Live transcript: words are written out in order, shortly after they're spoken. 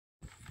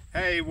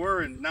Hey,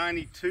 we're in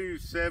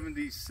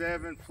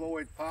 9277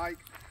 Floyd Pike.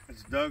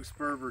 It's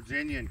Dugspur,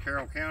 Virginia in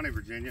Carroll County,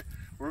 Virginia.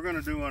 We're going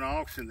to do an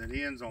auction that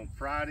ends on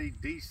Friday,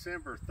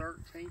 December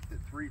 13th at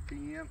 3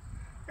 p.m.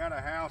 Got a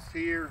house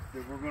here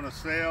that we're going to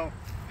sell.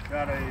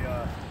 Got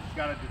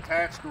a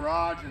detached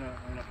garage and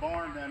a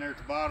barn down there at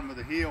the bottom of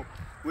the hill.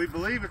 We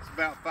believe it's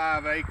about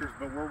 5 acres,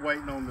 but we're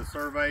waiting on the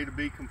survey to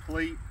be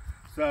complete.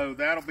 So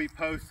that'll be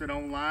posted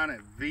online at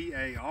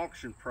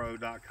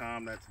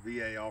vaauctionpro.com. That's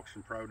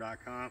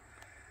vaauctionpro.com.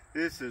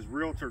 This is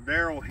Realtor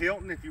Daryl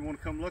Hilton. If you want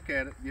to come look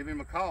at it, give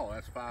him a call.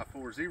 That's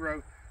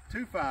 540-250-0850.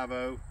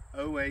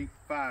 So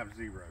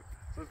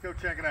let's go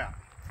check it out.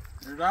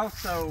 There's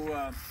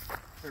also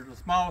there's a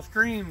small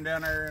stream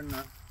down there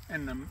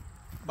in the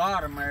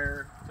bottom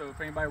there. So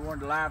if anybody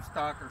wanted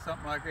livestock or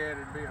something like that,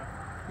 it'd be a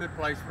good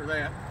place for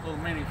that.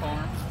 Little mini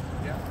farm.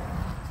 Yeah.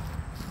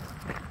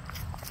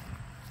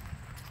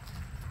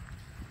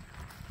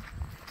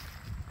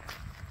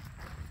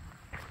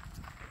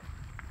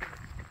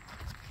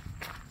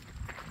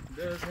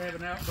 It does have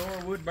an outdoor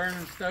wood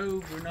burning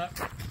stove. We're not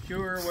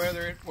sure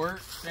whether it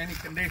works, any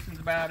conditions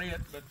about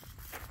it, but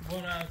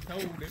what I was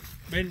told, it's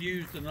been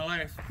used in the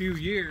last few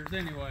years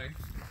anyway.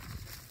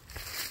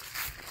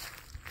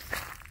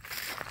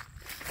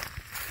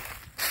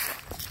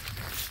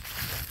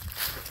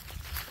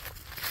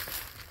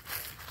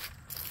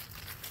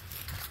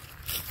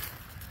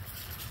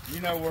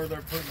 You know where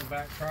they're putting the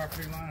back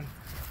property line?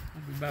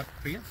 It'll be about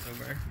the fence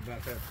over there.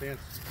 About that fence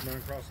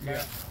running across the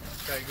back.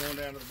 Okay, going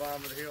down to the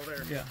bottom of the hill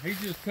there. Yeah,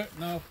 he's just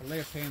cutting off the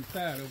left-hand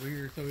side over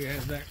here so he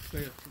has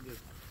access to the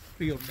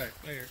field back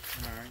there.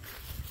 All right.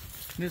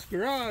 And this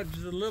garage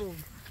is a little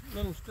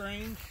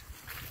strange.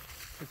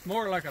 It's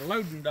more like a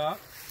loading dock.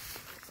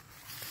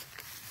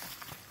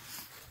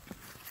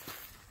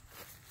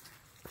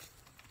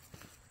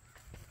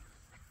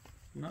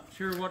 Not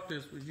sure what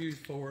this was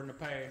used for in the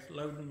past.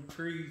 Loading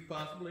trees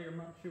possibly, I'm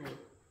not sure.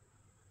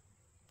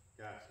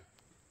 Gotcha.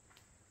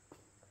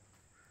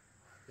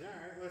 Yeah, all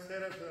right, let's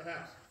head up to the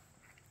house.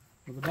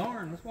 Well, the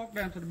barn, let's walk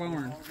down to the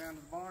barn. Walk down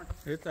to the barn.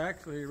 It's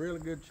actually in really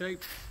good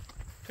shape.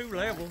 2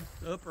 levels,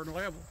 upper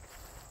level.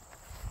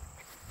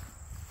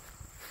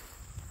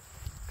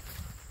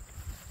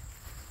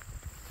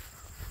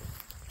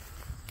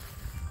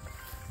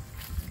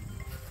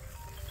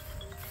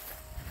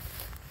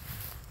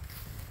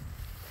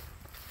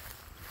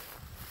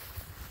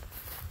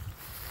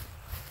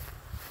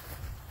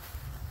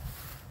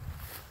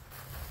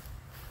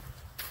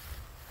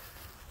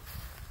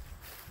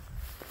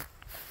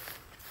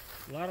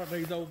 A lot of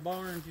these old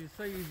barns, you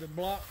see the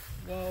block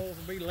walls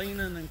will be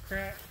leaning and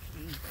cracked.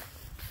 And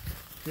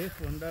this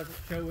one doesn't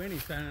show any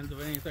signs of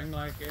anything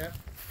like that.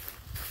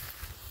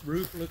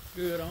 Roof looks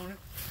good on it.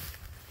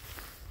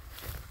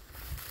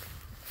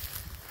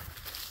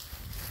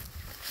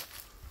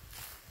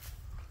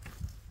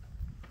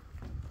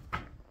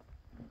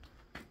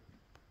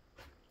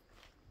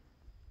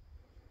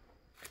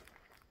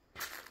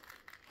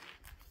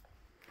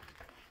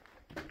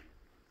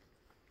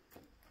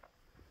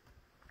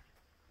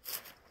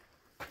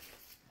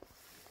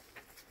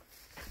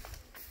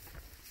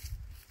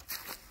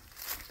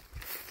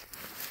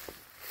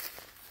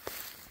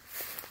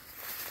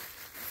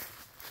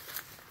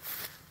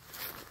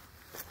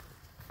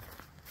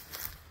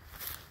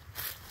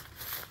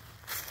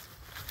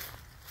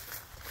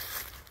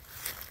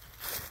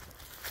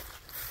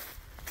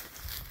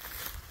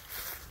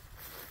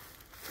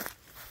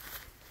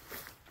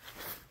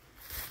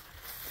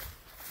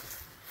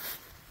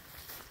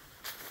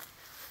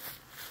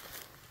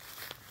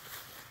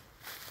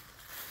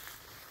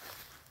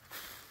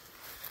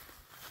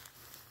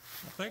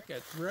 I think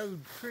that's Road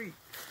Creek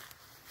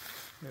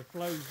that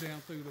flows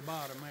down through the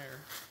bottom there.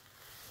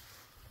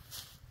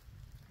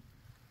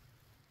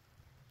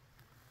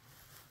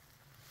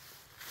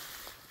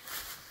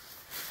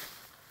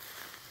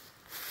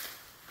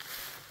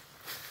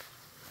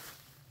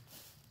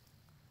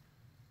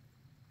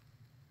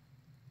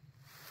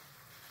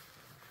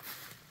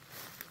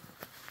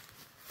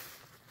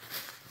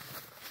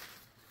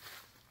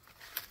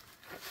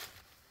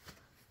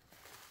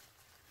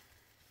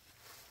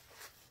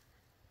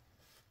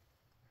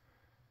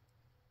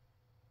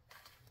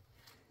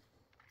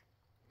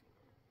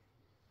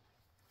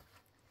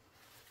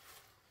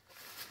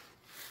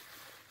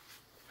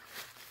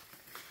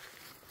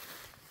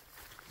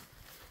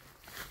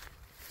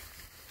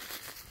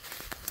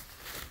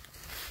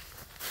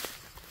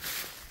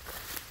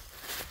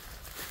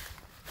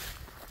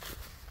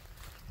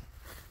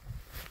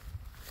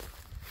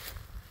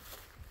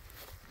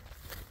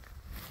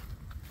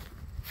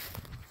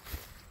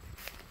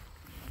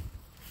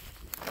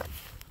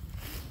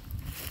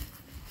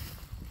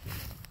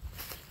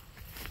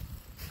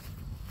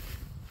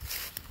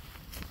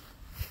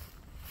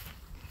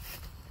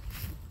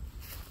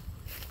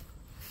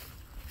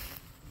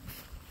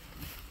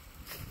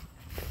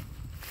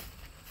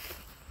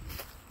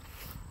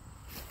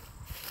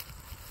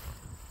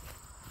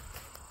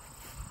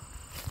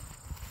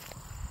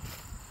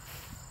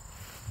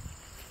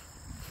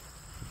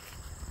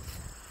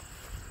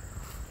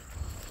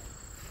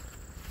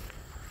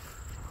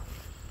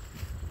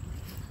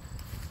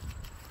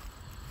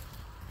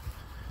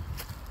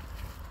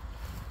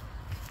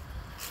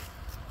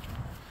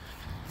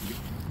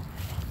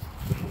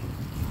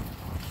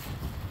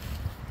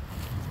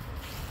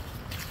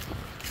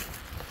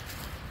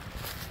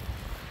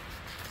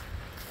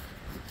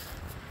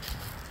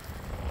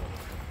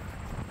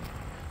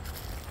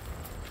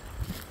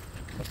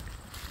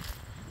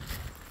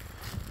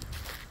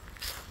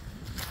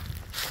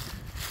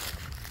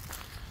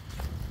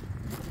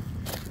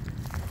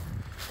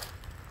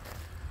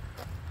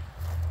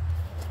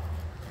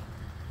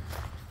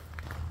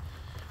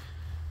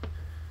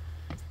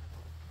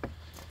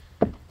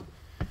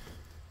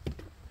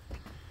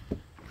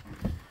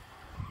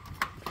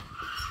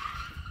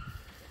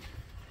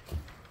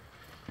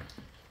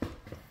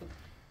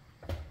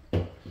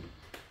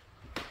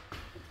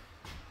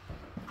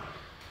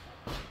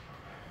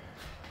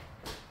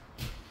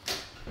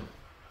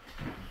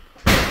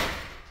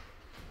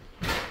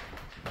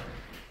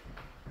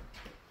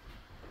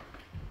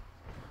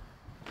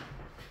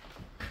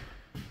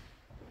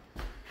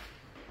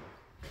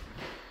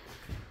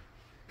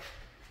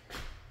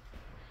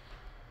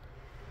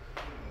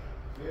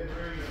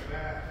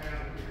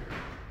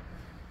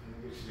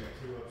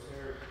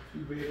 2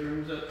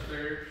 bedrooms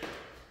upstairs.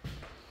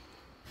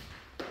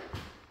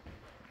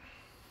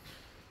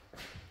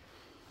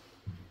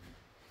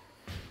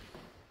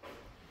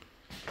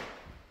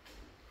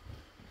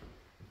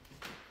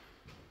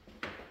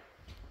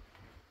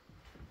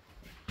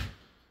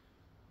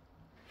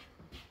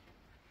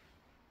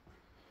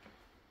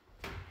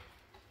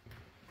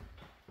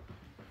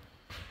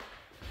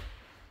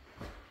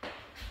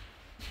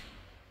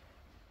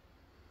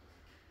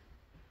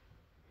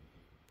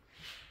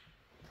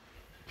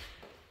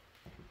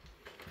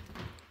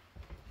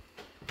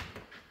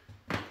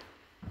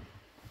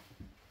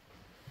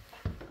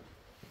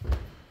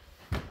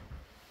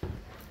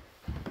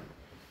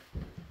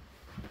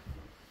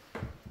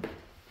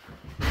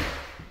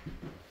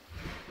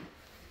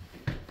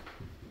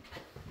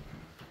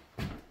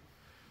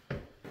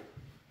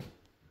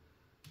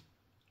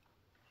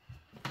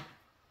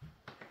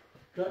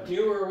 Got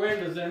newer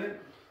windows in it.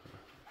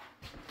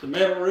 The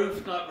metal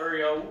roof's not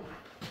very old.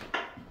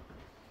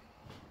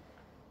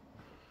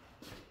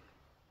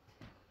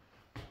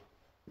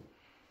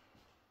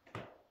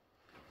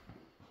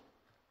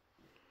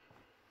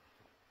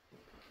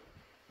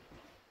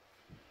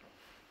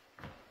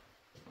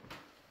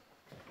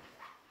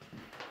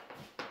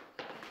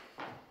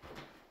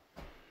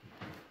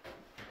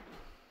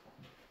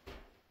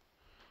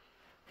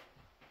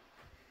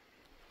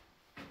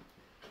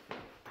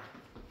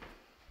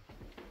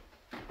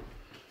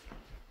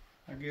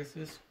 I guess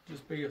this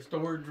just be a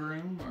storage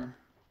room, or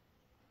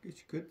I guess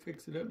you could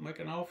fix it up and make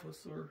an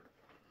office, or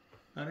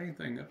not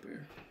anything up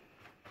here.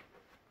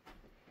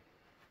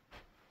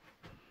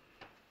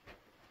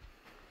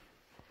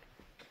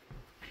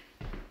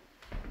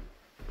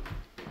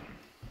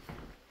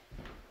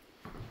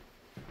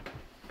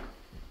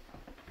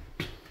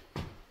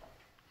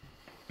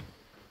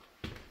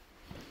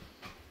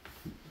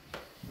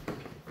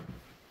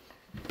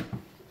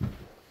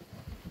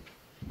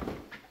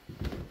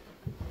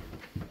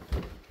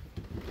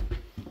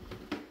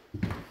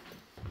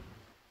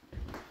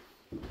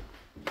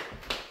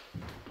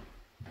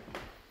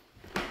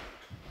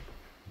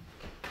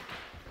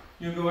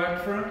 You go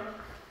out front.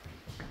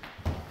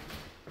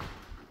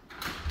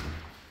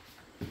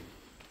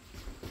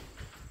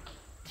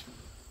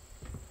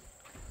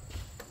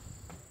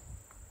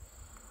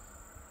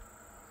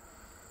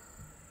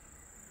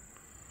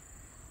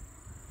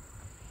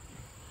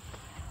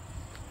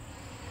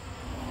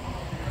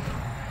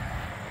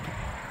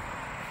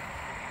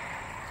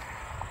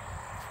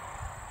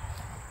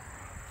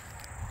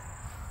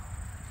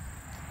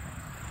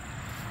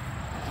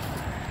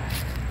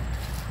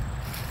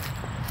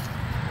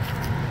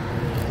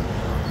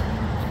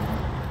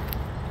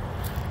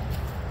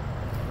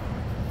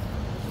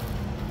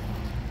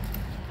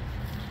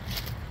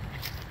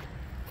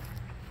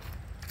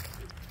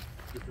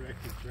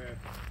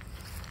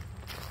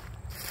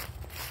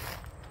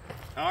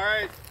 All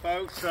right,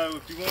 folks, so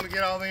if you want to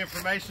get all the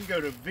information,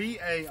 go to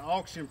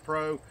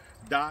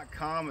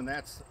vaauctionpro.com, and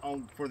that's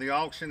on for the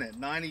auction at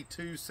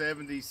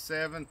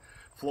 9277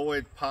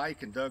 Floyd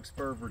Pike in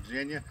Dugspur,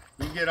 Virginia.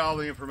 You can get all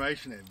the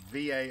information at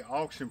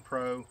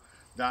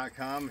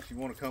vaauctionpro.com. If you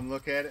want to come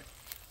look at it,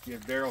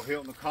 give Daryl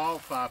Hilton a call,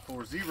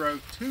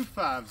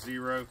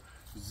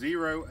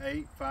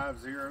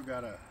 540-250-0850.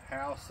 Got a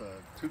house, a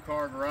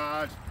 2-car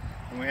garage,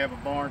 and we have a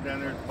barn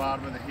down there at the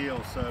bottom of the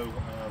hill. So,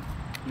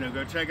 you know,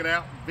 go check it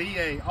out,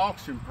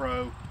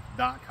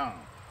 vaauctionpro.com.